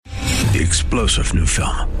the explosive new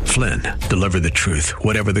film, Flynn, Deliver the Truth,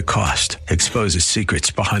 Whatever the Cost, exposes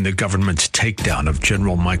secrets behind the government's takedown of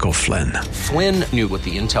General Michael Flynn. Flynn knew what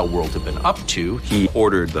the intel world had been up to. He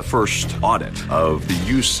ordered the first audit of the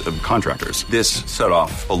use of contractors. This set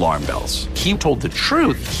off alarm bells. He told the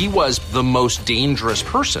truth. He was the most dangerous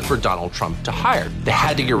person for Donald Trump to hire. They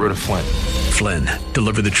had to get rid of Flynn. Flynn,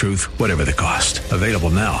 Deliver the Truth, Whatever the Cost. Available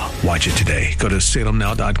now. Watch it today. Go to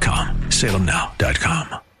salemnow.com.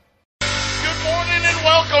 salemnow.com. Good morning and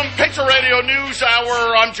welcome. Patriot Radio News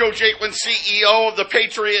Hour. I'm Joe Jaquin, CEO of the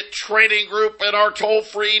Patriot Trading Group, and our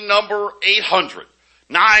toll-free number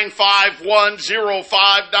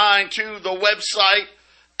 800-951-0592. The website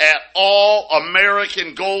at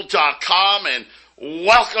allamericangold.com. And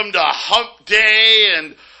welcome to Hump Day.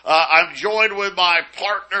 And I'm joined with my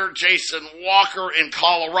partner, Jason Walker, in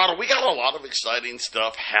Colorado. We got a lot of exciting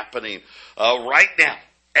stuff happening right now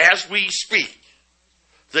as we speak.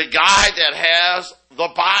 The guy that has the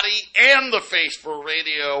body and the face for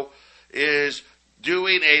radio is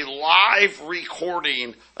doing a live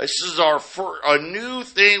recording. This is a new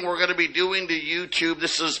thing we're going to be doing to YouTube.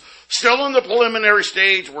 This is still in the preliminary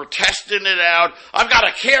stage. We're testing it out. I've got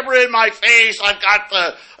a camera in my face.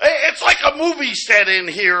 It's like a movie set in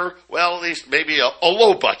here. Well, at least maybe a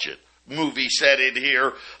low budget movie set in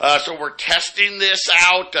here. So we're testing this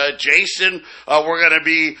out. Jason, we're going to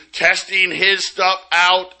be testing his stuff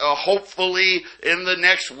out, hopefully in the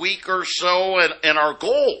next week or so. And our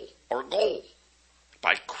goal,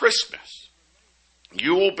 by Christmas,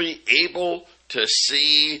 you will be able to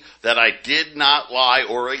see that I did not lie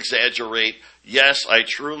or exaggerate. Yes, I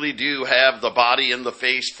truly do have the body and the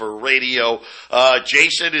face for radio.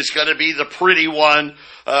 Jason is going to be the pretty one.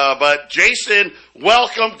 But Jason,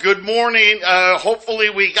 welcome. Good morning. Hopefully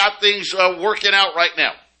we got things working out right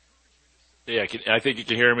now. Yeah, I think you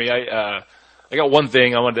can hear me. I got one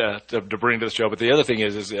thing I wanted to bring to the show, but the other thing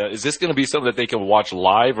is this going to be something that they can watch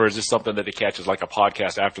live, or is this something that it catches like a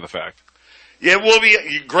podcast after the fact? Yeah, it will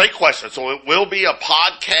be. Great question. So it will be a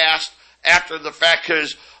podcast after the fact,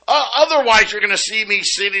 because otherwise you're going to see me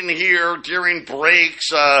sitting here during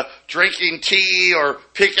breaks, drinking tea or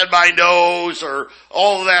picking my nose or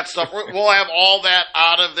all of that stuff. We'll have all that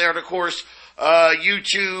out of there. And of course,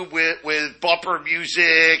 YouTube with bumper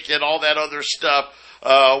music and all that other stuff.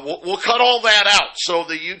 We'll cut all that out. So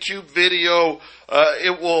the YouTube video,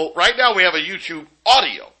 right now we have a YouTube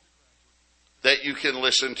audio that you can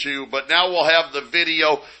listen to, but now we'll have the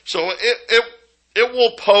video. So it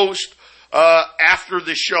will post after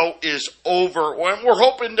the show is over. And we're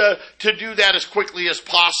hoping to do that as quickly as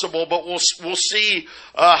possible, but we'll see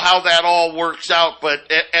how that all works out.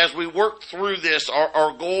 But as we work through this,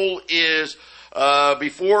 our goal is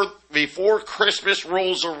before Christmas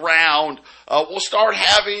rolls around, we'll start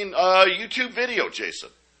having YouTube video,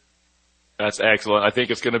 Jason. That's excellent. I think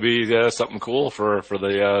it's going to be something cool for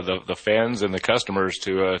the fans and the customers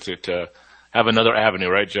to have another avenue,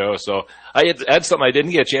 right, Joe? So I had something I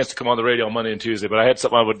didn't get a chance to come on the radio on Monday and Tuesday, but I had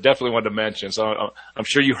something I would definitely want to mention. So I'm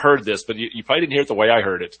sure you heard this, but you probably didn't hear it the way I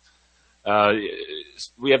heard it.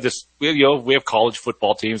 We have college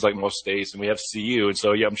football teams like most states, and we have CU, and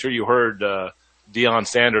so I'm sure you heard Deion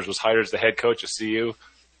Sanders was hired as the head coach of CU.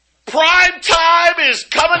 Prime time is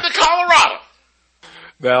coming to Colorado.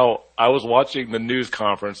 Now, I was watching the news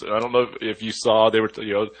conference, and I don't know if you saw, they were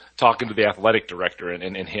talking to the athletic director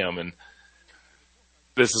and him, and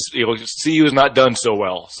this is, CU has not done so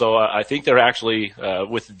well. So I think they're actually,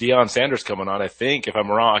 with Deion Sanders coming on, I think, if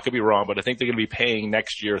I'm wrong, I could be wrong, but I think they're going to be paying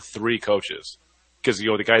next year 3 coaches. Because,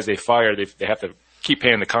 the guys they fire, they have to keep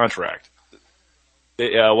paying the contract.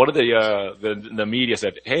 One of the media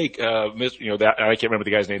said, "Hey, I can't remember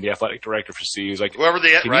the guy's name, the athletic director for CU." He's like, "Whoever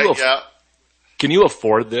can you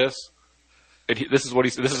afford this?" And this is what he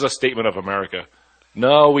said. This is a statement of America.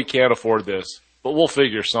 "No, we can't afford this, but we'll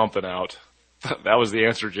figure something out." That was the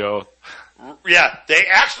answer, Joe. Yeah, they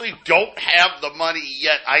actually don't have the money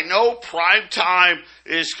yet. I know Prime Time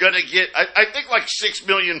is going to get, I think, like $6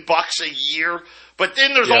 million a year. But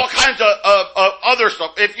then there's all kinds of other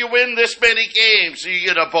stuff. If you win this many games, you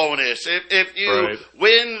get a bonus. If you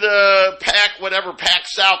win the Pac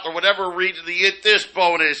South or whatever region, you get this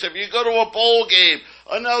bonus. If you go to a bowl game,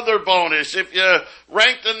 another bonus. If you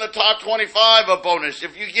ranked in the top 25, a bonus.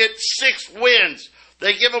 If you get 6 wins,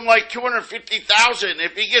 they give him like $250,000.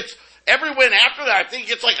 If he gets every win after that, I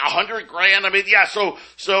think it's like $100,000. I mean, yeah. So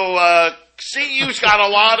CU's got a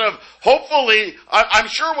lot of, hopefully, I'm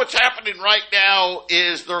sure what's happening right now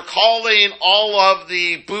is they're calling all of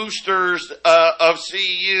the boosters of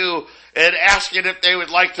CU and asking if they would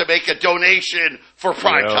like to make a donation for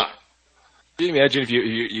prime time. Can you imagine if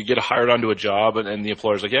you get hired onto a job and the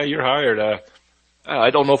employer's like, yeah, you're hired.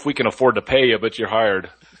 I don't know if we can afford to pay you, but you're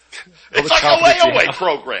hired. It's like a layaway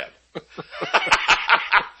program.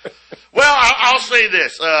 Well, I'll say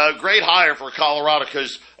this. Great hire for Colorado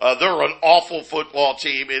because they're an awful football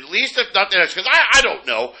team, at least if nothing else. Because I don't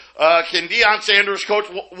know. Can Deion Sanders coach?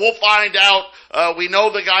 We'll find out. We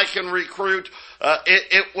know the guy can recruit.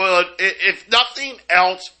 It would, if nothing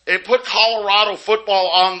else, it put Colorado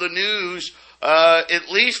football on the news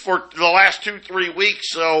at least for the last 2-3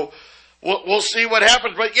 weeks. So we'll see what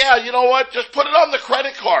happens. But, yeah, you know what? Just put it on the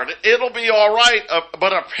credit card. It'll be all right.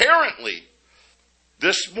 But apparently,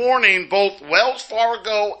 this morning, both Wells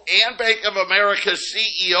Fargo and Bank of America's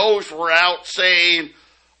CEOs were out saying,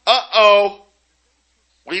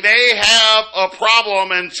 we may have a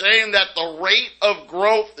problem, and saying that the rate of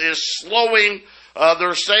growth is slowing.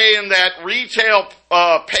 They're saying that retail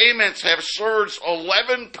payments have surged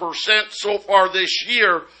 11% so far this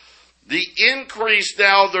year. The increase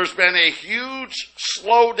now, there's been a huge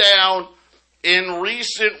slowdown in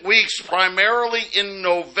recent weeks, primarily in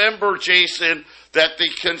November, Jason, that the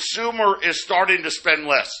consumer is starting to spend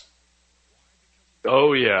less.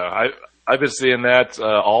 Oh, yeah. I've been seeing that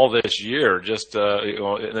all this year, just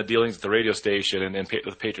in the dealings at the radio station and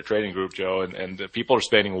the Patriot Trading Group, Joe, and people are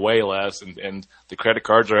spending way less, and the credit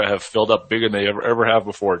cards have filled up bigger than they ever have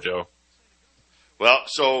before, Joe. Well,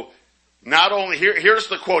 so not only here's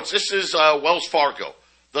the quotes. This is Wells Fargo.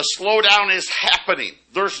 The slowdown is happening.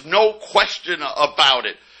 There's no question about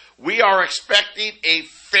it. We are expecting a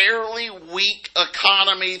fairly weak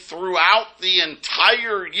economy throughout the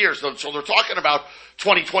entire year. So they're talking about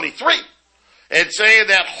 2023 and saying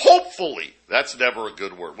that hopefully, that's never a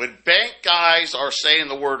good word. When bank guys are saying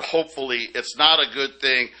the word hopefully, it's not a good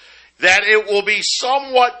thing, that it will be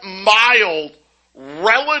somewhat mild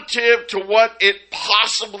relative to what it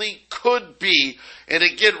possibly could be. And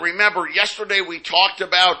again, remember, yesterday we talked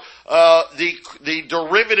about the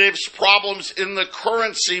derivatives problems in the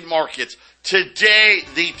currency markets. Today,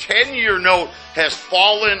 the 10-year note has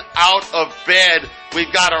fallen out of bed.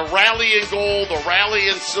 We've got a rally in gold, a rally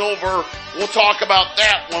in silver. We'll talk about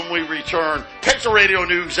that when we return. Patriot Radio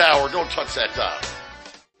News Hour. Don't touch that dial.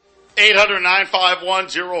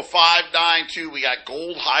 800-951-0592. We got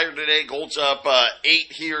gold higher today. Gold's up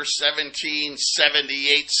 8 here,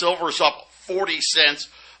 17.78. Silver's up 40 cents,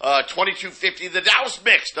 22.50. The Dow's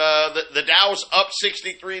mixed. The Dow's up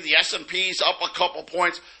 63. The S&P's up a couple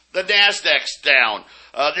points. The Nasdaq's down.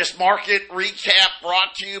 This market recap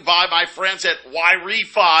brought to you by my friends at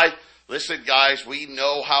YRefi. Listen, guys, we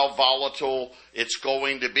know how volatile it's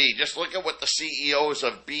going to be. Just look at what the CEOs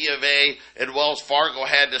of B of A and Wells Fargo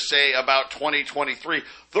had to say about 2023.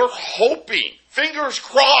 They're hoping, fingers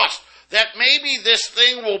crossed, that maybe this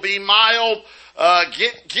thing will be mild.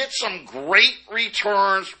 Get some great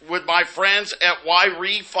returns with my friends at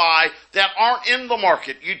YRefi that aren't in the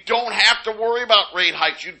market. You don't have to worry about rate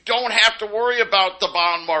hikes. You don't have to worry about the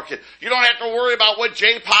bond market. You don't have to worry about what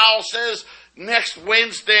Jay Powell says next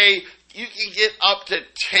Wednesday. You can get up to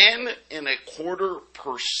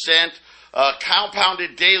 10.25%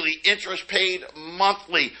 compounded daily, interest paid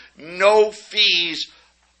monthly, no fees.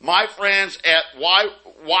 My friends at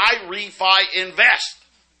YRefi Invest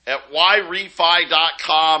at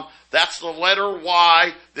YRefi.com. That's the letter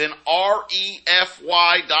Y, then REFY.com,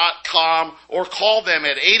 or call them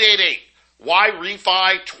at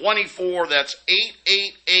 888-YRefi24. That's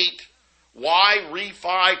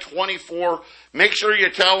 888-YRefi24. Make sure you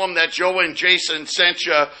tell them that Joe and Jason sent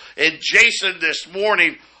you. And Jason, this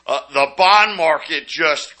morning, the bond market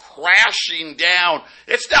just crashing down.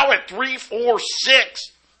 It's now at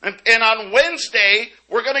 346. And on Wednesday,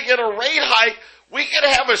 we're going to get a rate hike. We could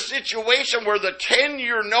have a situation where the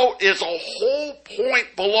 10-year note is a whole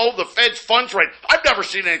point below the Fed's funds rate. I've never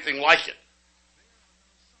seen anything like it.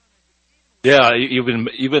 Yeah, you've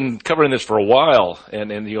been covering this for a while,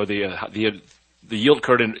 and you know the yield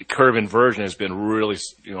curve inversion has been really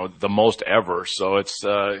the most ever. So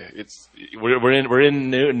we're in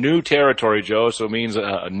new territory, Joe. So it means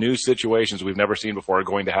new situations we've never seen before are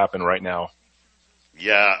going to happen right now.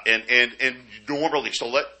 Yeah, and normally, so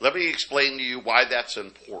let me explain to you why that's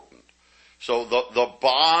important. So the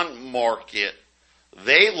bond market,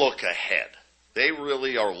 they look ahead. They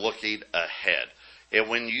really are looking ahead. And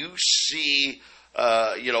when you see,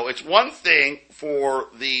 it's one thing for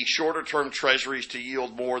the shorter-term treasuries to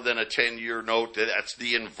yield more than a 10-year note. That's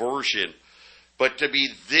the inversion. But to be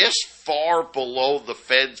this far below the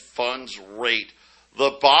Fed funds rate,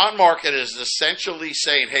 the bond market is essentially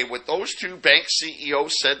saying, hey, what those two bank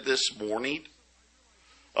CEOs said this morning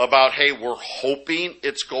about, hey, we're hoping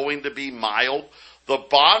it's going to be mild, the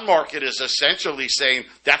bond market is essentially saying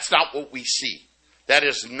that's not what we see. That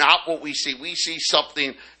is not what we see. We see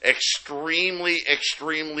something extremely,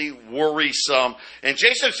 extremely worrisome. And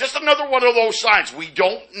Jason, it's just another one of those signs. We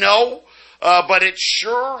don't know, but it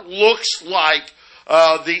sure looks like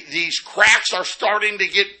these cracks are starting to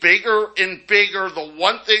get bigger and bigger. The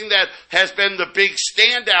one thing that has been the big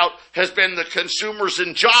standout has been the consumers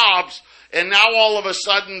and jobs. And now all of a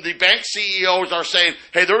sudden the bank CEOs are saying,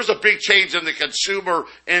 hey, there's a big change in the consumer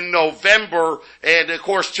in November. And of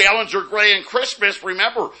course, Challenger Gray and Christmas,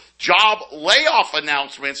 remember, job layoff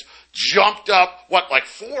announcements jumped up, like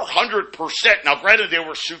 400%. Now granted, they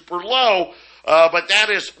were super low, but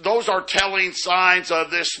those are telling signs.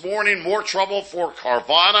 This morning, more trouble for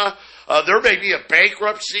Carvana. There may be a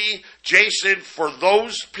bankruptcy, Jason, for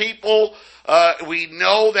those people. We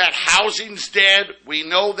know that housing's dead. We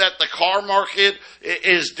know that the car market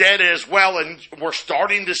is dead as well. And we're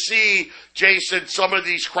starting to see, Jason, some of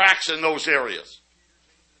these cracks in those areas.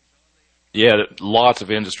 Yeah, lots of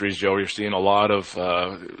industries, Joe. You're seeing a lot of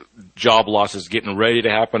job losses getting ready to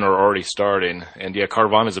happen or already starting. And yeah,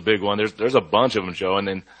 Carvana is a big one. There's a bunch of them, Joe. And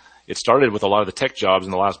then it started with a lot of the tech jobs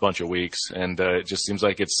in the last bunch of weeks. And it just seems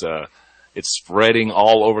like it's spreading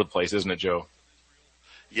all over the place, isn't it, Joe?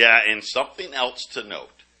 Yeah, and something else to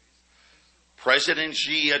note. President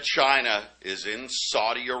Xi of China is in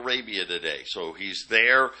Saudi Arabia today. So he's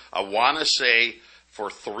there, I want to say, for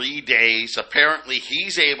 3 days. Apparently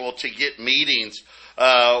he's able to get meetings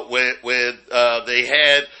with they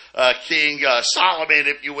had King Solomon,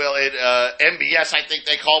 if you will, at MBS, I think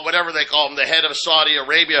they call him, whatever they call him, the head of Saudi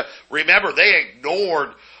Arabia. Remember, they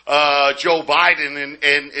ignored Joe Biden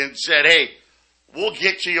and said, hey, we'll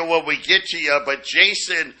get to you when we get to you. But,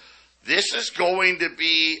 Jason, this is going to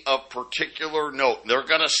be of particular note. They're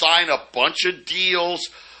going to sign a bunch of deals.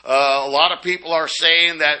 A lot of people are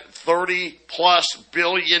saying that $30+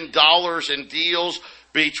 billion in deals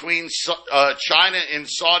between China and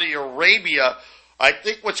Saudi Arabia. I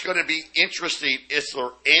think what's going to be interesting, is there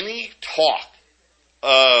any talk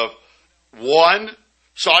of, one,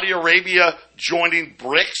 Saudi Arabia joining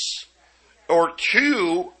BRICS, or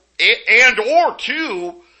two,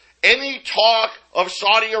 any talk of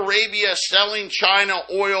Saudi Arabia selling China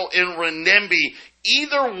oil in renminbi?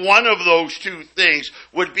 Either one of those two things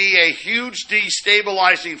would be a huge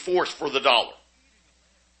destabilizing force for the dollar.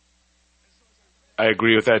 I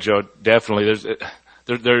agree with that, Joe. Definitely.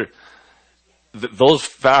 Those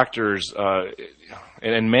factors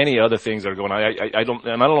and many other things that are going on. I don't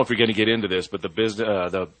know if you're going to get into this, but the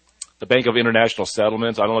Bank of International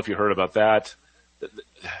Settlements, I don't know if you heard about that.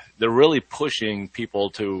 They're really pushing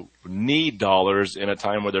people to need dollars in a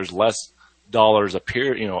time where there's less dollars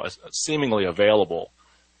seemingly available.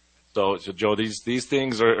 So Joe, these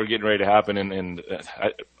things are getting ready to happen, and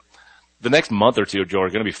the next month or two, Joe, are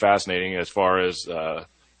going to be fascinating as far as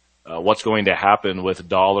what's going to happen with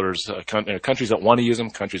dollars. Countries that want to use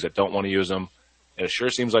them, countries that don't want to use them. And it sure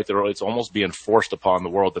seems like it's almost being forced upon the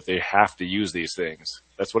world that they have to use these things.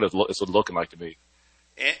 That's what it's looking like to me.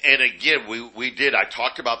 And again, I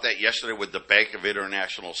talked about that yesterday with the Bank of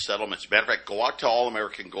International Settlements. Matter of fact, go out to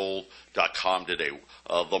allamericangold.com today.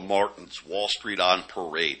 The Martins, Wall Street on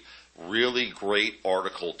Parade. Really great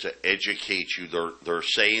article to educate you. They're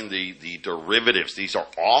saying the derivatives, these are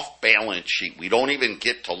off balance sheet. We don't even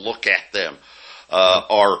get to look at them.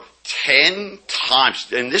 Are 10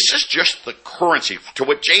 times, and this is just the currency, to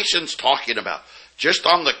what Jason's talking about, just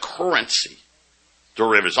on the currency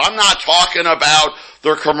derivatives. I'm not talking about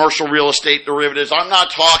their commercial real estate derivatives. I'm not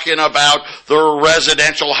talking about their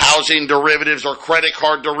residential housing derivatives or credit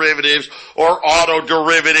card derivatives or auto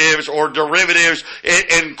derivatives or derivatives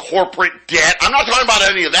in corporate debt. I'm not talking about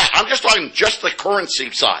any of that. I'm just talking just the currency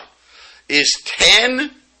side. Is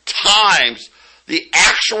 10 times the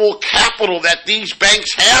actual capital that these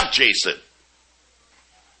banks have, Jason.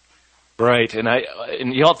 Right,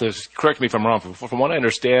 and you have to correct me if I'm wrong. From what I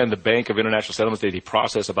understand, the Bank of International Settlements, they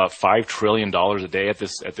process about $5 trillion a day at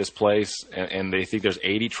this place, and they think there's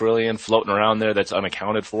 $80 trillion floating around there that's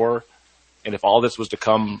unaccounted for. And if all this was to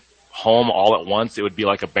come home all at once, it would be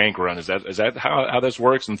like a bank run. Is that how this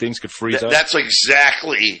works, and things could freeze up? That's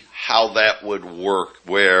exactly how that would work,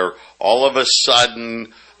 where all of a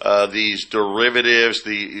sudden these derivatives,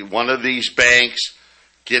 one of these banks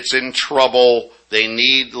gets in trouble. They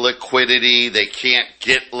need liquidity. They can't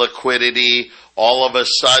get liquidity. All of a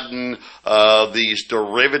sudden, these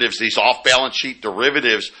derivatives, these off-balance sheet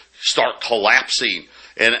derivatives, start collapsing.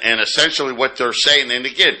 And essentially what they're saying, and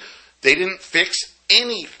again, they didn't fix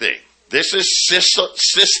anything. This is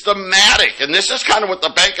systematic, and this is kind of what the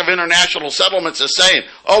Bank of International Settlements is saying.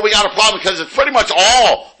 Oh, we got a problem because it's pretty much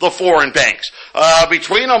all the foreign banks.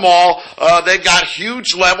 Between them all, they've got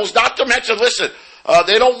huge levels, not to mention, listen,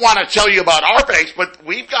 they don't want to tell you about our banks, but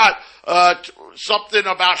we've got something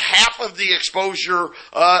about half of the exposure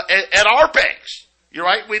at our banks. You're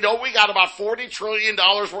right. We know we got about $40 trillion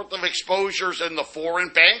worth of exposures in the foreign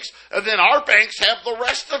banks, and then our banks have the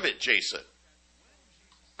rest of it, Jason.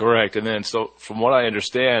 Correct. And then, so from what I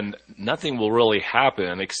understand, nothing will really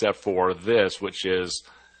happen except for this, which is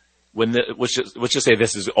let's just say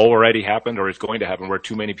this has already happened or is going to happen, where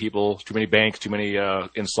too many people, too many banks, too many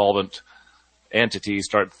insolvent entities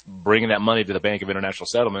start bringing that money to the Bank of International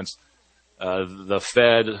Settlements. The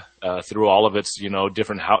Fed, through all of its,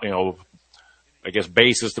 different, I guess,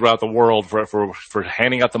 bases throughout the world for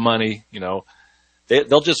handing out the money,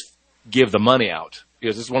 they'll just give the money out.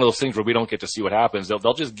 Because this is one of those things where we don't get to see what happens.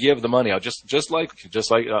 They'll just give the money out, just like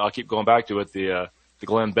I'll keep going back to it, the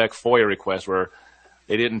Glenn Beck FOIA request, where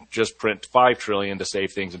they didn't just print $5 trillion to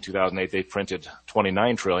save things in 2008. They printed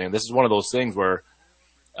 $29 trillion. This is one of those things where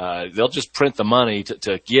they'll just print the money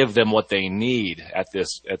to give them what they need at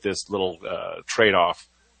this little trade-off.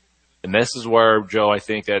 And this is where, Joe, I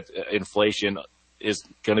think that inflation is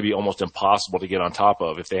going to be almost impossible to get on top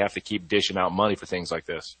of if they have to keep dishing out money for things like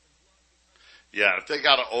this. Yeah, if they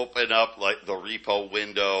got to open up like the repo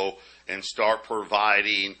window and start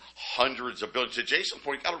providing hundreds of billions. To Jason's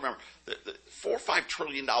point, you got to remember the $4 or $5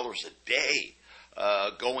 trillion a day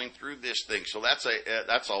going through this thing. So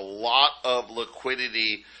that's a lot of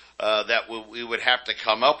liquidity that we would have to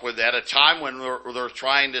come up with at a time when they're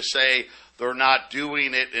trying to say they're not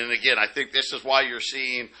doing it. And again, I think this is why you're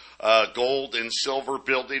seeing gold and silver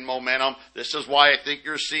building momentum. This is why I think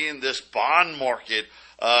you're seeing this bond market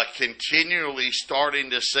continually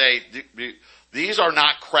starting to say these are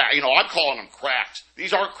not cracks. I'm calling them cracks.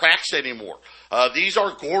 These aren't cracks anymore. These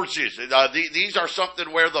are gorges. These are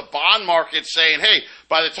something where the bond market's saying, hey,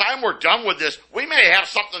 by the time we're done with this, we may have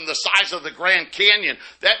something the size of the Grand Canyon.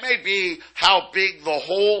 That may be how big the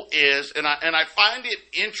hole is. And I find it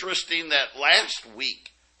interesting that last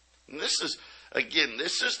week, and this is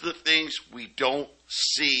the things we don't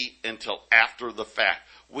see until after the fact.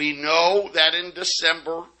 We know that in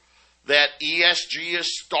December that ESG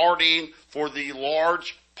is starting for the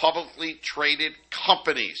large publicly traded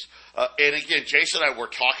companies. And again, Jason and I were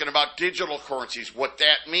talking about digital currencies, what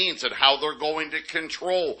that means and how they're going to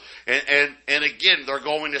control. And again, they're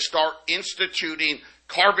going to start instituting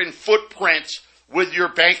carbon footprints with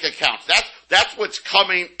your bank accounts. That's what's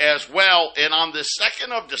coming as well. And on the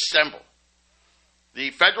 2nd of December,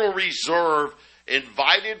 the Federal Reserve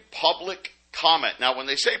invited public comment. Now, when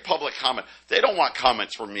they say public comment, they don't want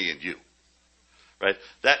comments from me and you, right?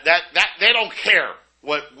 That they don't care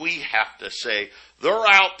what we have to say. They're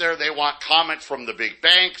out there. They want comments from the big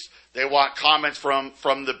banks. They want comments from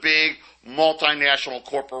the big multinational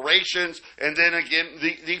corporations, and then again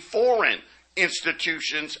the foreign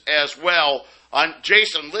institutions as well.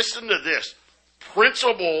 Jason, listen to this: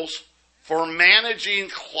 principles for managing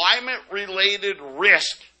climate-related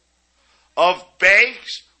risk of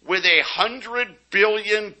banks with $100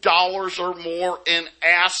 billion or more in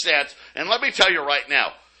assets. And let me tell you right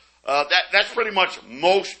now, that's pretty much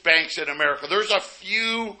most banks in America. There's a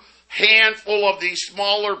few handful of these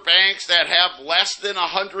smaller banks that have less than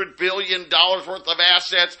 $100 billion worth of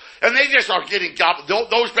assets, and they just are getting gobbled.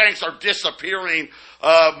 Those banks are disappearing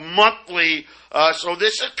monthly. So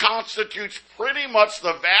this constitutes pretty much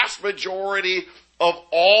the vast majority of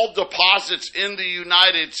all deposits in the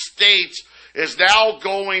United States is now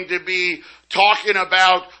going to be talking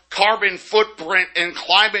about carbon footprint and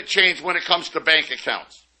climate change when it comes to bank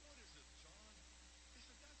accounts.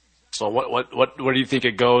 So where do you think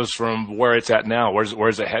it goes from where it's at now?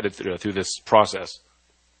 Where's it headed through this process?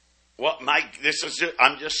 Well,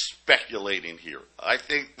 I'm just speculating here. I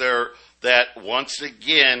think that once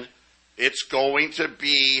again, it's going to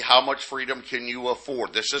be how much freedom can you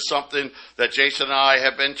afford. This is something that Jason and I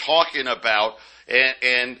have been talking about,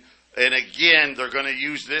 and again, they're going to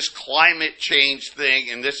use this climate change thing,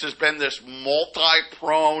 and this has been this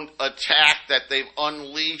multi-pronged attack that they've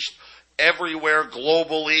unleashed everywhere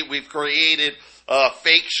globally. We've created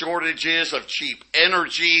fake shortages of cheap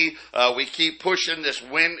energy. We keep pushing this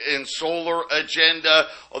wind and solar agenda.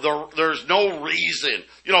 There's no reason.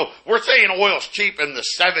 We're saying oil's cheap in the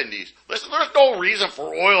 70s. Listen, there's no reason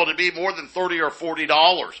for oil to be more than $30 or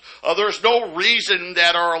 $40. There's no reason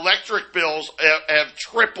that our electric bills have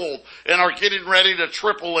tripled and are getting ready to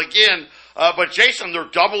triple again. But Jason, they're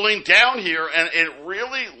doubling down here, and it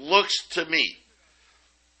really looks to me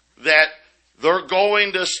that they're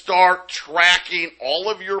going to start tracking all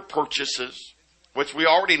of your purchases, which we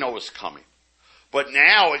already know is coming. But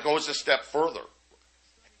now it goes a step further.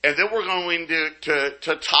 And then we're going to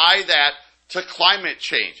tie that to climate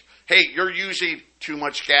change. Hey, you're using too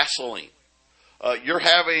much gasoline. You're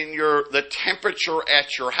having the temperature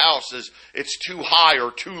at your house it's too high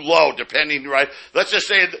or too low, depending, right? Let's just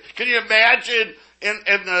say, can you imagine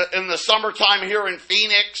in the summertime here in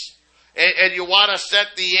Phoenix, and you want to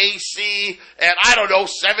set the AC at, I don't know,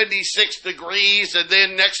 76 degrees, and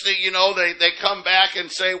then next thing you know, they come back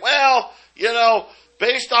and say, well,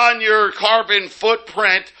 based on your carbon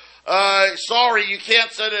footprint, sorry, you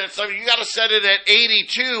can't set it at 70, you got to set it at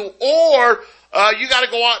 82, or you got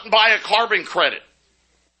to go out and buy a carbon credit.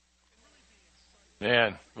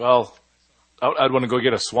 Man, well, I'd want to go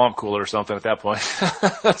get a swamp cooler or something at that point.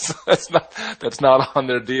 that's not on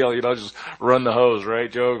their deal. Just run the hose,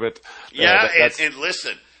 right, Joe? But and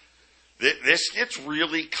listen, this gets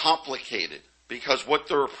really complicated because what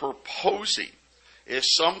they're proposing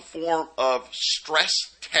is some form of stress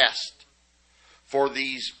test for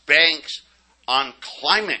these banks on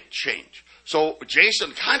climate change. So,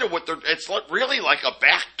 Jason, kind of it's really like a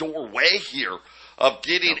backdoor way here of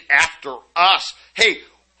getting after us. Hey,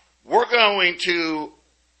 we're going to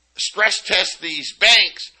stress test these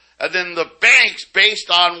banks, and then the banks,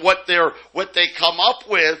 based on what they come up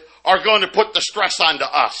with, are going to put the stress onto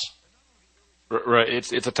us. Right.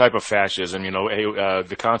 It's a type of fascism,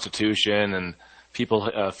 the Constitution, and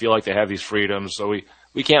people feel like they have these freedoms, so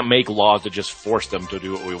we can't make laws that just force them to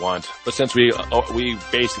do what we want. But since we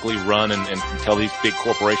basically run and tell these big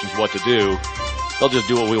corporations what to do, they'll just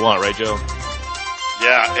do what we want, right, Joe?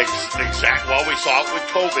 Yeah, exactly. Well, we saw it with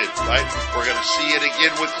COVID, right? We're going to see it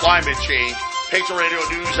again with climate change. Patriot Radio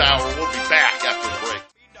News Hour. We'll be back after the break.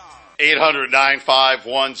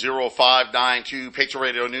 800-951-0592. Patriot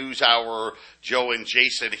Radio News Hour. Joe and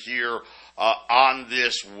Jason here on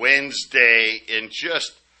this Wednesday, and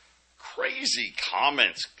just crazy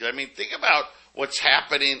comments. I mean, think about what's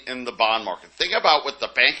happening in the bond market. Think about what the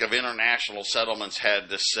Bank of International Settlements had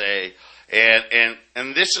to say,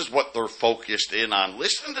 and this is what they're focused in on.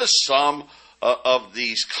 Listen to some of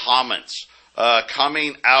these comments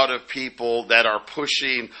coming out of people that are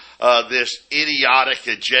pushing this idiotic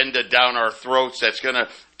agenda down our throats that's going to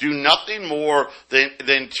do nothing more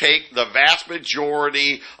than take the vast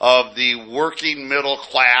majority of the working middle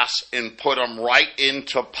class and put them right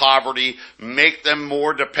into poverty, make them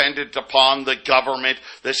more dependent upon the government.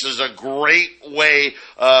 This is a great way,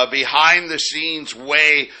 behind the scenes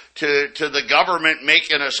way to the government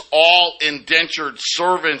making us all indentured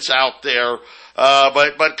servants out there.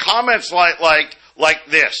 But comments like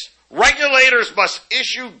this. Regulators must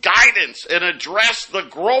issue guidance and address the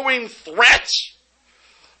growing threats.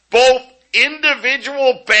 Both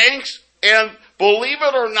individual banks and, believe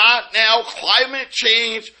it or not now, climate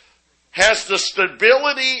change has the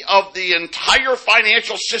stability of the entire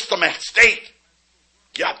financial system at stake.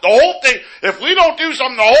 Yeah, the whole thing. If we don't do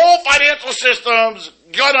something, the whole financial system's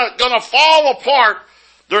gonna fall apart.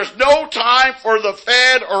 There's no time for the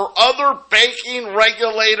Fed or other banking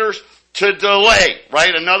regulators to delay,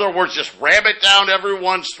 right? In other words, just ram it down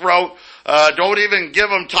everyone's throat. Don't even give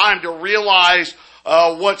them time to realize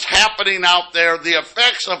what's happening out there. The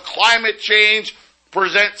effects of climate change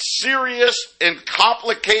present serious and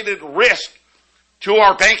complicated risk to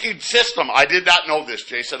our banking system. I did not know this,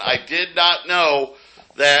 Jason. I did not know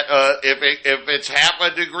that if it's half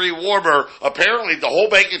a degree warmer, apparently the whole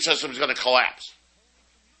banking system is going to collapse.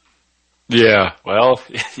 Yeah, well,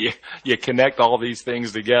 you connect all these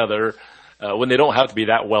things together when they don't have to be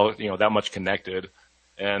that that much connected.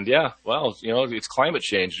 And yeah, well, it's climate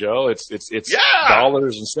change, Joe. It's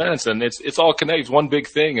dollars and cents, and it's all connected. It's one big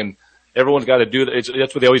thing, and everyone's got to do that.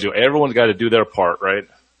 That's what they always do. Everyone's got to do their part, right?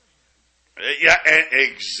 Yeah,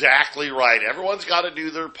 exactly right. Everyone's got to do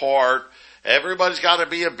their part. Everybody's got to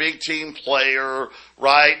be a big team player,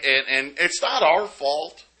 right? And it's not our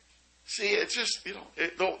fault. See, it's just,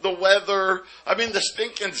 the weather, I mean, the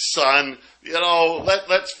stinking sun,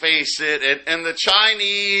 let's face it. And the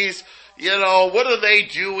Chinese, what are they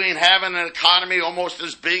doing, having an economy almost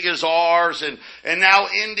as big as ours? And now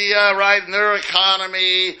India, right, and their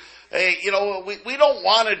economy. Hey, we don't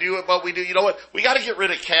want to do it, but we do. You know what? We got to get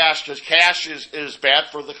rid of cash because cash is bad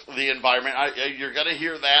for the environment. You're going to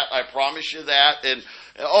hear that. I promise you that. And,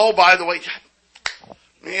 oh, by the way,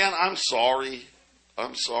 man, I'm sorry.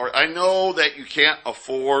 I know that you can't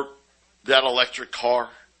afford that electric car.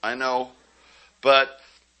 I know. But,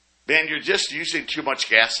 man, you're just using too much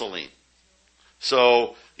gasoline.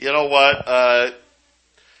 So, you know what?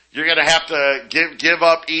 you're going to have to give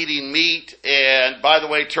up eating meat. And by the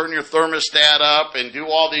way, turn your thermostat up and do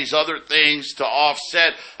all these other things to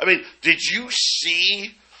offset. I mean, did you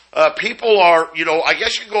see people are, I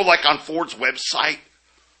guess you can go like on Ford's website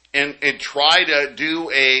and try to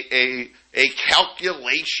do a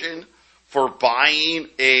calculation for buying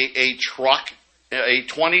a truck, a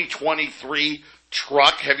 2023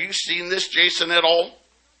 truck. Have you seen this, Jason, at all?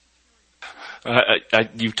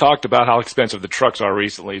 You've talked about how expensive the trucks are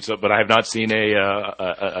recently, but I have not seen an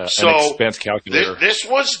expense calculator. This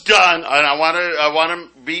was done, and I want to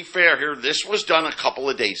be fair here. This was done a couple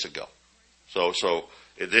of days ago. So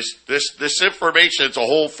this information is a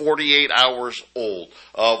whole 48 hours old.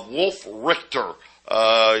 Wolf Richter,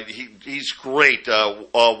 he's great.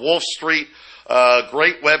 Wolf Street,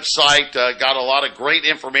 great website. Got a lot of great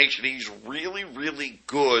information. He's really, really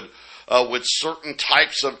good. With certain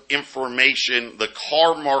types of information, the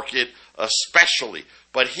car market especially.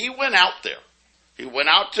 But he went out there. He went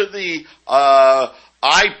out to the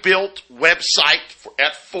iBuilt website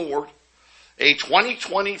at Ford, a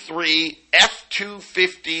 2023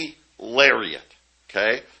 F-250 Lariat.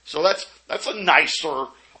 Okay, so that's a nicer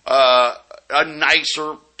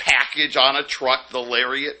package on a truck, the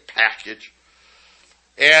Lariat package.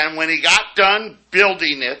 And when he got done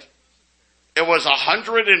building it, it was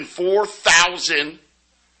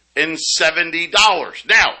 $104,070.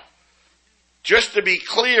 Now, just to be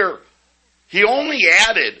clear, he only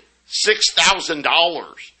added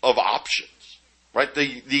 $6,000 of options, right?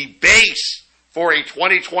 The base for a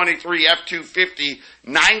 2023 F-250,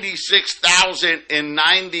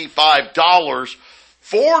 $96,095.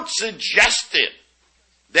 Ford suggested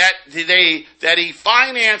that he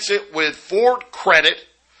finance it with Ford credit,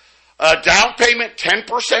 down payment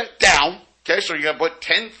 10% down. Okay, so you're going to put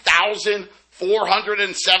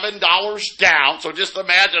 $10,407 down. So just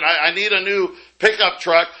imagine, I need a new pickup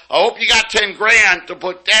truck. I hope you got $10,000 to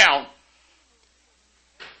put down.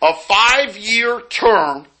 A 5-year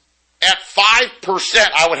term at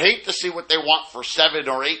 5%. I would hate to see what they want for 7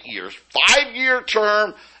 or 8 years. 5-year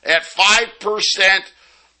term at 5%.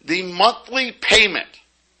 The monthly payment,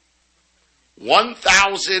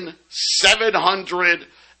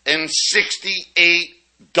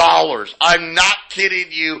 $1,768. I'm not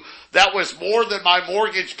kidding you. That was more than my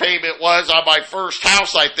mortgage payment was on my first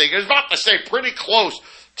house, I think. I was about to say pretty close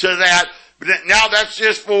to that. But now that's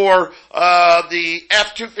just for the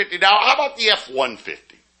F-250. Now, how about the F-150?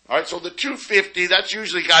 All right, so the 250, that's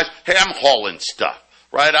usually, guys, hey, I'm hauling stuff,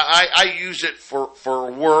 right? I use it for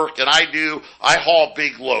work, and I haul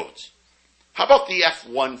big loads. How about the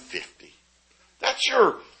F-150? That's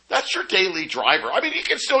your daily driver. I mean, you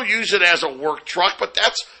can still use it as a work truck, but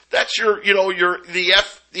that's your the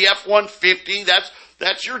F-150.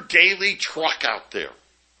 That's your daily truck out there.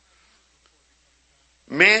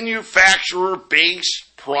 Manufacturer base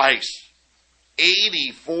price,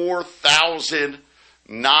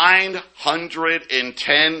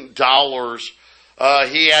 $84,910.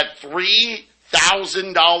 He had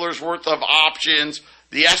 $3,000 worth of options.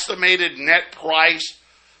 The estimated net price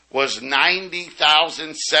was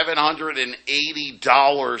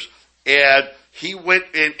 $90,780, and he went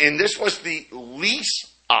and this was the lease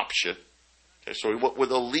option. Okay, so we went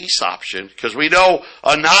with a lease option because we know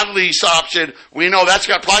a non-lease option. We know that's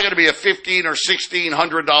probably going to be a $1,500 or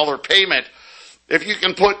 $1,600 payment. If you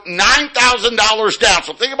can put $9,000 down,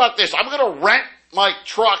 so think about this: I'm going to rent my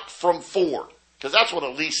truck from Ford because that's what a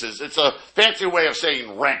lease is. It's a fancy way of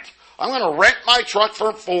saying rent. I'm going to rent my truck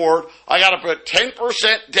from Ford. I got to put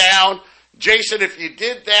 10% down. Jason, if you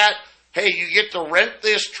did that, hey, you get to rent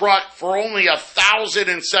this truck for only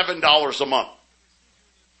 $1,007 a month.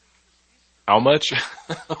 How much?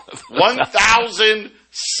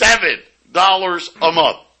 $1,007 a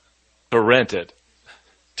month. To rent it.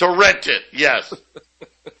 To rent it, yes.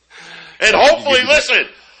 And hopefully, listen,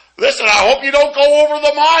 I hope you don't go over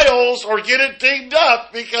the miles or get it dinged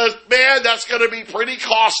up because, man, that's going to be pretty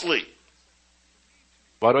costly.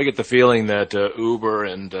 Why do I get the feeling that Uber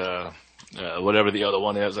and whatever the other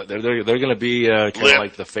one is, they're going to be kind of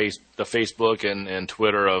like the Facebook and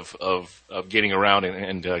Twitter of getting around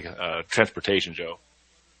and transportation, Joe?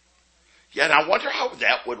 Yeah, and I wonder how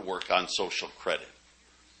that would work on social credit,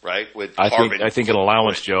 right? With I think an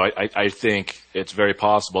allowance, Joe. I think it's very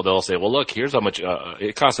possible they'll say, well, look, here's how much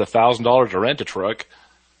it costs $1,000 to rent a truck.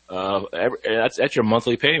 That's your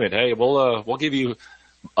monthly payment. Hey, we'll give you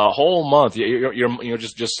a whole month. You're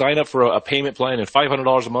just sign up for a payment plan, and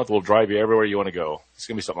 $500 a month will drive you everywhere you want to go. It's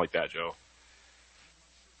gonna be something like that, Joe.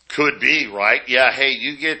 Could be, right? Yeah. Hey,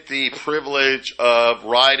 you get the privilege of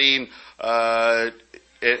riding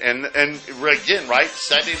And again, right,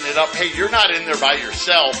 setting it up. Hey, you're not in there by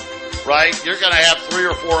yourself, right? You're going to have 3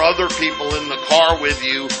 or 4 other people in the car with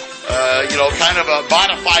you. Kind of a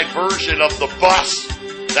modified version of the bus.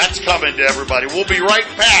 That's coming to everybody. We'll be right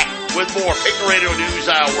back with more Patriot Radio News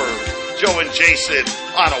Hour. Joe and Jason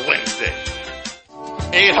on a Wednesday.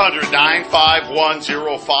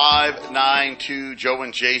 800-951-0592. Joe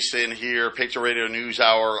and Jason here. Patriot Radio News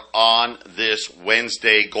Hour on this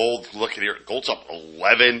Wednesday. Gold, look at here. Gold's up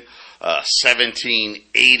 11,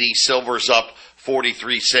 17.80. Silver's up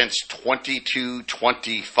 43 cents,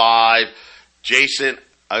 22.25. Jason,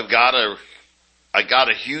 I got a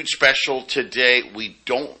huge special today. We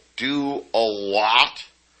don't do a lot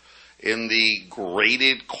in the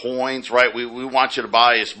graded coins, right? We want you to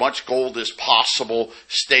buy as much gold as possible,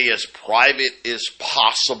 stay as private as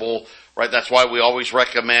possible, right? That's why we always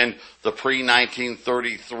recommend the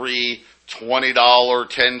pre-1933 $20,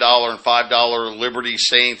 $10, and $5 Liberty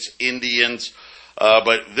Saints Indians.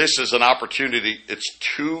 But this is an opportunity. It's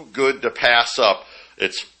too good to pass up.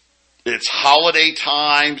 It's holiday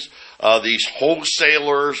times. These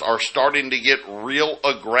wholesalers are starting to get real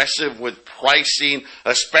aggressive with pricing,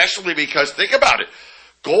 especially because, think about it,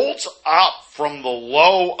 gold's up from the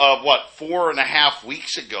low of, 4.5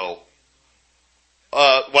 weeks ago.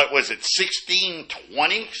 What was it,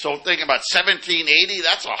 1620? So think about 1780.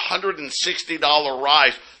 That's a $160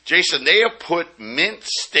 rise. Jason, they have put Mint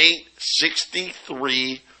State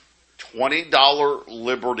 63 $20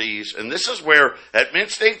 Liberties, and this is where at Mint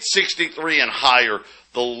State 63 and higher,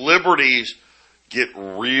 the Liberties get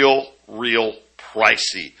real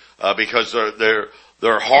pricey because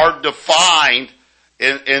they're hard to find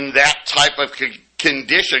in that type of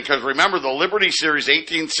condition. Because remember, the Liberty Series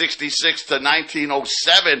 1866 to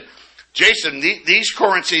 1907, Jason, these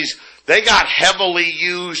currencies, they got heavily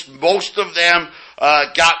used. Most of them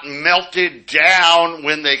got melted down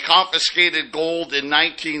when they confiscated gold in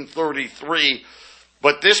 1933.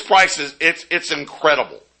 But this price it's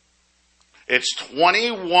incredible. It's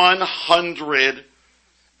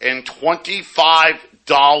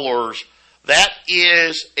 $2,125. That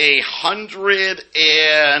is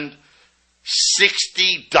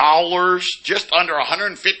 $160, just under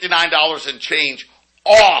 $159 and change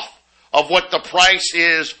off of what the price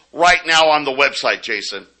is right now on the website,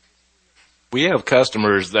 Jason. We have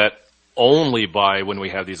customers that only buy when we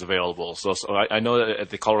have these available. So I know that at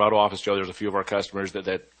the Colorado office, Joe, there's a few of our customers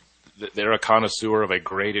that they're a connoisseur of a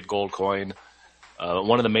graded gold coin.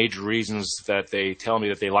 One of the major reasons that they tell me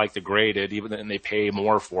that they like the graded, even then they pay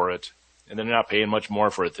more for it, and they're not paying much more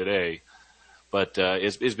for it today, but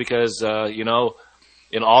is because, in all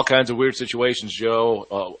kinds of weird situations,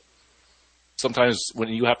 Joe, sometimes when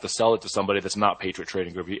you have to sell it to somebody that's not Patriot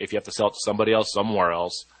Trading Group, if you have to sell it to somebody else somewhere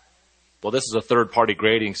else, well, this is a third-party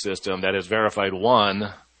grading system that has verified,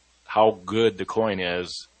 one, how good the coin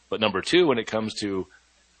is, but number two, when it comes to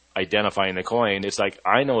identifying the coin, it's like,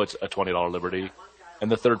 I know it's a $20 Liberty,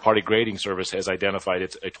 and the third-party grading service has identified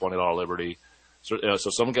it's a $20 Liberty. So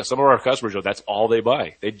some of our customers, that's all they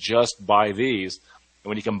buy. They just buy these. And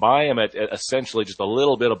when you can buy them at essentially just a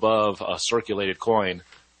little bit above a circulated coin,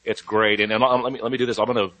 it's great. And let me do this. I'm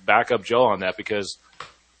going to back up Joe on that because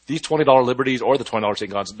these $20 Liberties or the $20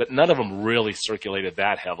 St. Gaudens, but none of them really circulated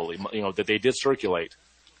that heavily. That they did circulate.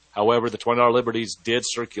 However, the $20 Liberties did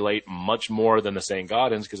circulate much more than the St.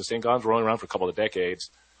 Gaudens because the St. Gaudens were only around for a couple of decades.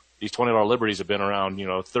 These $20 Liberties have been around,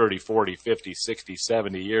 30, 40, 50, 60,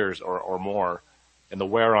 70 years or more. And the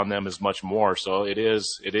wear on them is much more. So it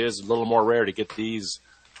is a little more rare to get these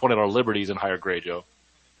 $20 Liberties in higher grade, Joe.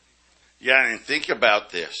 Yeah, and think about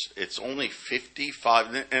this. It's only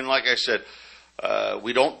 55. And like I said,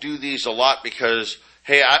 we don't do these a lot because,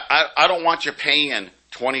 hey, I don't want you paying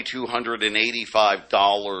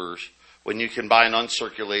 $2,285 when you can buy an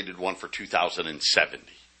uncirculated one for $2,070.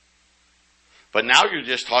 But now you're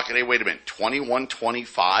just talking, hey, wait a minute,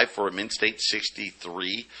 $2,125 for a Mint State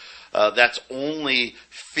 63. That's only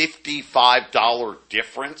 $55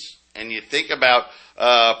 difference. And you think about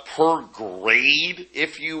per grade,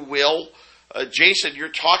 if you will. Jason, you're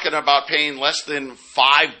talking about paying less than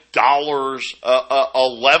 $5 a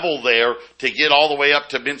level there to get all the way up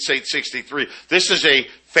to Mint State 63. This is a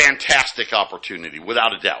fantastic opportunity,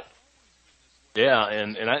 without a doubt. Yeah,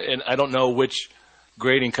 and I don't know which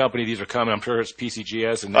grading company these are coming. I'm sure it's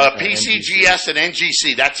PCGS and PCGS and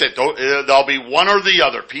NGC. That's it. There'll be one or the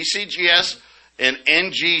other. PCGS and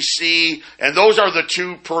NGC, and those are the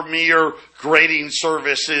two premier grading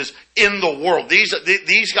services in the world.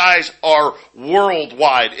 These guys are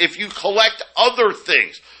worldwide. If you collect other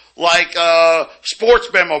things like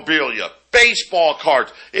sports memorabilia, baseball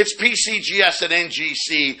cards. It's PCGS and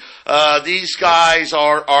NGC. These guys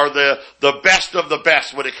are the best of the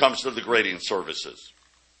best when it comes to the grading services.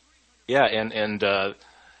 Yeah, and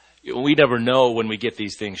we never know when we get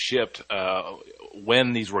these things shipped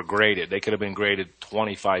when these were graded. They could have been graded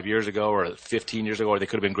 25 years ago or 15 years ago, or they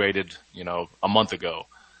could have been graded, a month ago.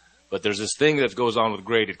 But there's this thing that goes on with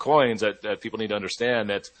graded coins that people need to understand,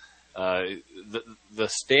 that the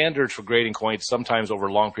standards for grading coins, sometimes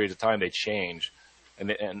over long periods of time, they change.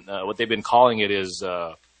 And what they've been calling it is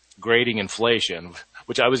grading inflation,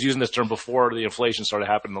 which I was using this term before the inflation started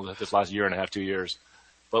happening this last year and a half, 2 years.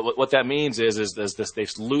 But what that means is this,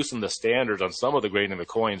 they've loosened the standards on some of the grading of the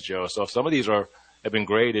coins, Joe. So if some of these have been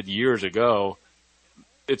graded years ago,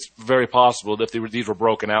 it's very possible that if these were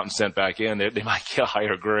broken out and sent back in, they might get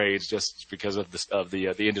higher grades just because of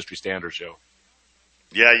the industry standards, Joe.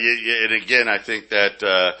 Yeah, and again, I think that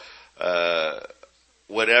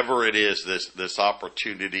whatever it is, this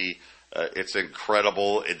opportunity, it's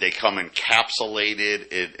incredible. They come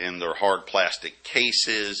encapsulated in their hard plastic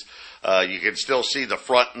cases. You can still see the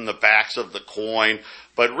front and the backs of the coin,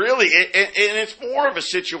 but really, and it's more of a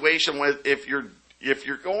situation with if you're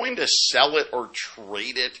going to sell it or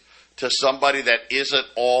trade it to somebody that isn't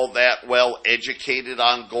all that well educated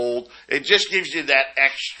on gold, it just gives you that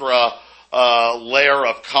extra layer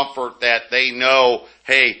of comfort that they know,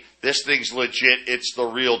 hey, this thing's legit, it's the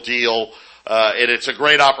real deal, and it's a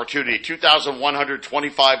great opportunity.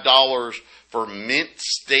 $2,125 for Mint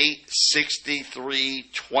State 63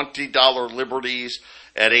 $20 Liberties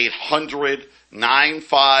at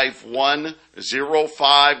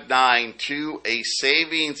 800-951-0592, a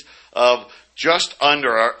savings of just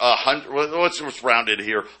under what's rounded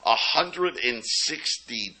here,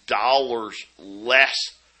 $160 less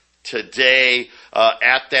today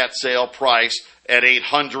at that sale price at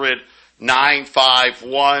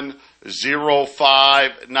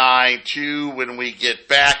 800-951-0592. When we get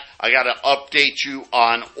back, I got to update you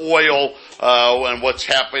on oil and what's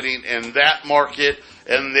happening in that market,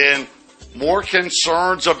 and then more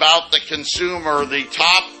concerns about the consumer. The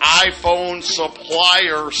top iPhone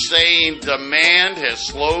supplier saying demand has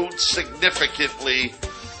slowed significantly,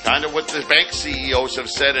 kind of what the bank CEOs have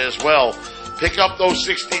said as well. Pick up those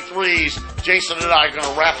 63s. Jason and I are going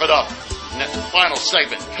to wrap it up. Final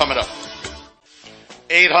segment coming up.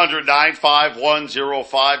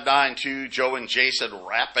 800-951-0592. Joe and Jason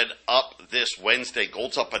wrapping up this Wednesday.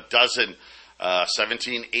 Gold's up a dozen,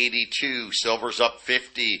 1782. Silver's up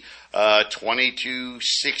 50,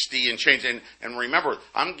 2260 and change. And remember,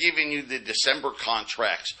 I'm giving you the December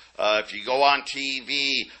contracts. If you go on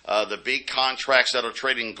TV, the big contracts that are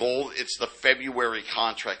trading gold, it's the February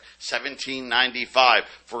contract, 1795.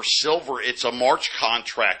 For silver, it's a March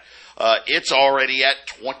contract. It's already at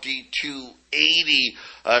 2280.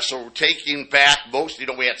 So we're taking back most.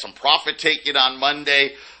 We had some profit taken on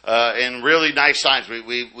Monday, and really nice signs.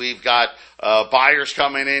 We've got buyers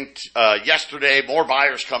coming in yesterday, more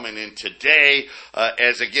buyers coming in today,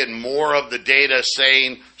 as again more of the data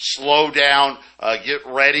saying slow down, get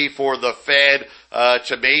ready for the Fed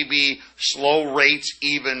to maybe slow rates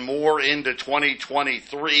even more into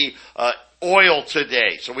 2023. Oil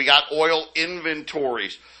today, so we got oil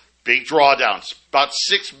inventories. Big drawdowns, about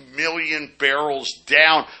 6 million barrels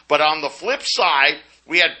down. But on the flip side,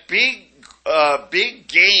 we had big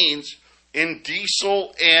gains in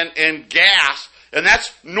diesel and gas, and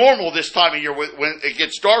that's normal this time of year. When it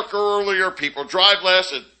gets darker earlier, people drive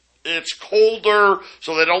less. It's colder,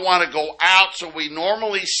 so they don't want to go out. So we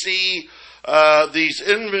normally see these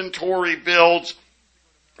inventory builds,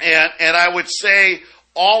 and I would say,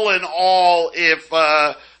 all in all, if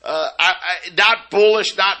not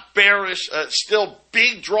bullish, not bearish, still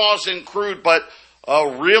big draws in crude, but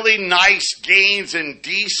really nice gains in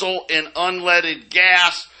diesel and unleaded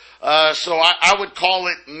gas. So I would call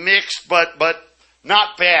it mixed, but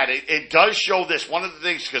not bad. It does show this. One of the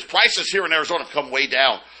things, because prices here in Arizona have come way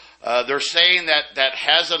down. They're saying that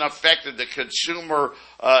hasn't affected the consumer,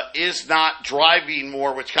 is not driving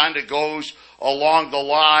more, which kind of goes along the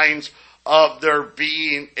lines of there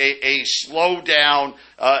being a slowdown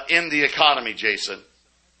in the economy, Jason.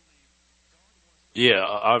 Yeah,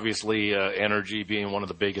 obviously energy being one of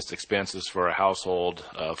the biggest expenses for a household,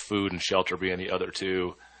 food and shelter being the other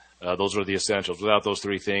two. Those are the essentials. Without those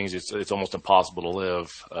three things, it's almost impossible to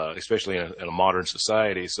live, especially in a modern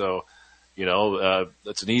society. So,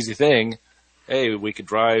 that's an easy thing. Hey, we could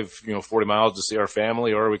drive 40 miles to see our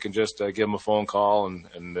family, or we can just give them a phone call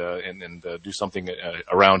and do something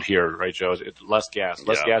around here, right, Joe? Less gas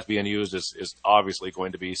being used is obviously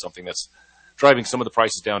going to be something that's driving some of the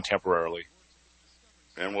prices down temporarily.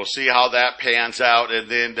 And we'll see how that pans out. And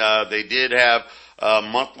then they did have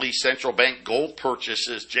monthly central bank gold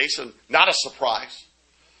purchases. Jason, not a surprise.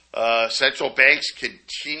 Central banks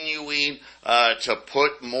continuing to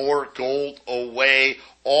put more gold away.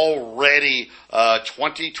 Already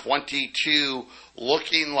 2022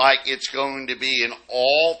 looking like it's going to be an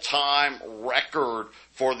all-time record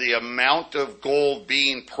for the amount of gold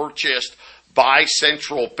being purchased by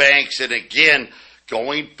central banks. And again,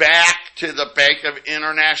 going back to the Bank of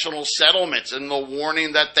International Settlements and the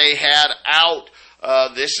warning that they had out,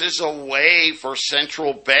 this is a way for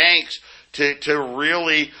central banks to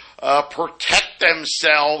really protect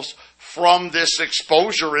themselves from this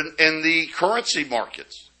exposure in the currency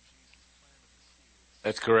markets.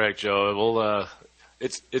 That's correct, Joe. Well,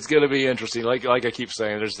 it's going to be interesting. Like I keep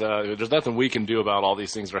saying, there's nothing we can do about all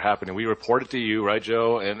these things that are happening. We report it to you, right,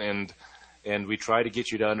 Joe? And we try to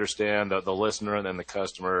get you to understand the listener and then the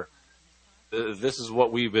customer. This is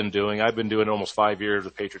what we've been doing. I've been doing it almost 5 years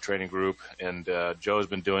with Patriot Trading Group, and Joe's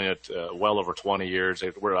been doing it well over 20 years.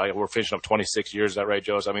 We're finishing up 26 years. Is that right,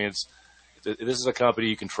 Joe? So, I mean, this is a company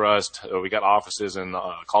you can trust. We got offices in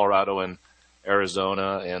Colorado and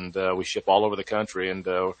Arizona, and we ship all over the country. And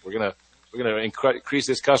we're gonna increase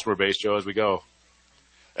this customer base, Joe, as we go.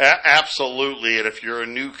 Absolutely. And if you're a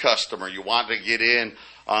new customer, you want to get in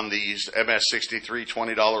on these MS63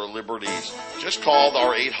 $20 Liberties, just call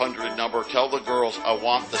our 800 number. Tell the girls, I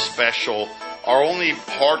want the special. Our only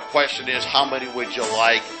hard question is, how many would you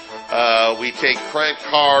like? We take credit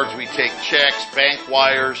cards, we take checks, bank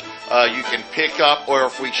wires. You can pick up, or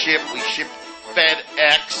if we ship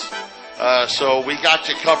FedEx. So we got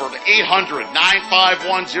you covered.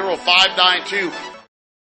 800-951-0592.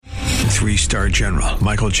 Three-star General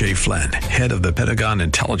Michael J. Flynn, head of the Pentagon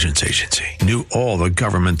Intelligence Agency, knew all the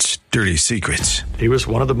government's dirty secrets. He was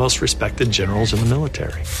one of the most respected generals in the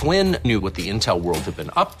military. Flynn knew what the intel world had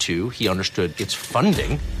been up to. He understood its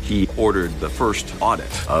funding. He ordered the first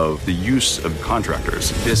audit of the use of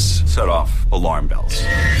contractors. This set off alarm bells.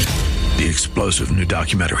 The explosive new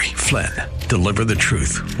documentary, Flynn, Deliver the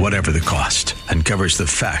Truth, Whatever the Cost, uncovers the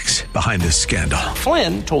facts behind this scandal.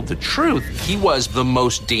 Flynn told the truth. He was the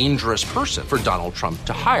most dangerous person for Donald Trump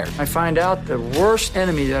to hire. I find out the worst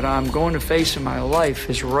enemy that I'm going to face in my life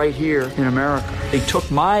is right here in America. They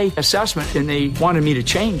took my assessment and they wanted me to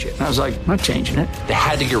change it. And I was like, I'm not changing it. They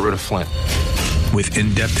had to get rid of Flynn. With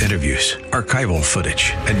in-depth interviews, archival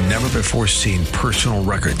footage, and never-before-seen personal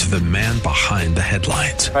records of the man behind the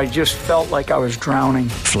headlines. I just felt like I was drowning.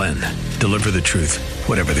 Flynn, Deliver the Truth,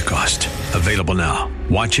 Whatever the Cost. Available now.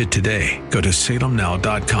 Watch it today. Go to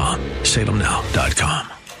salemnow.com.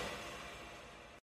 salemnow.com.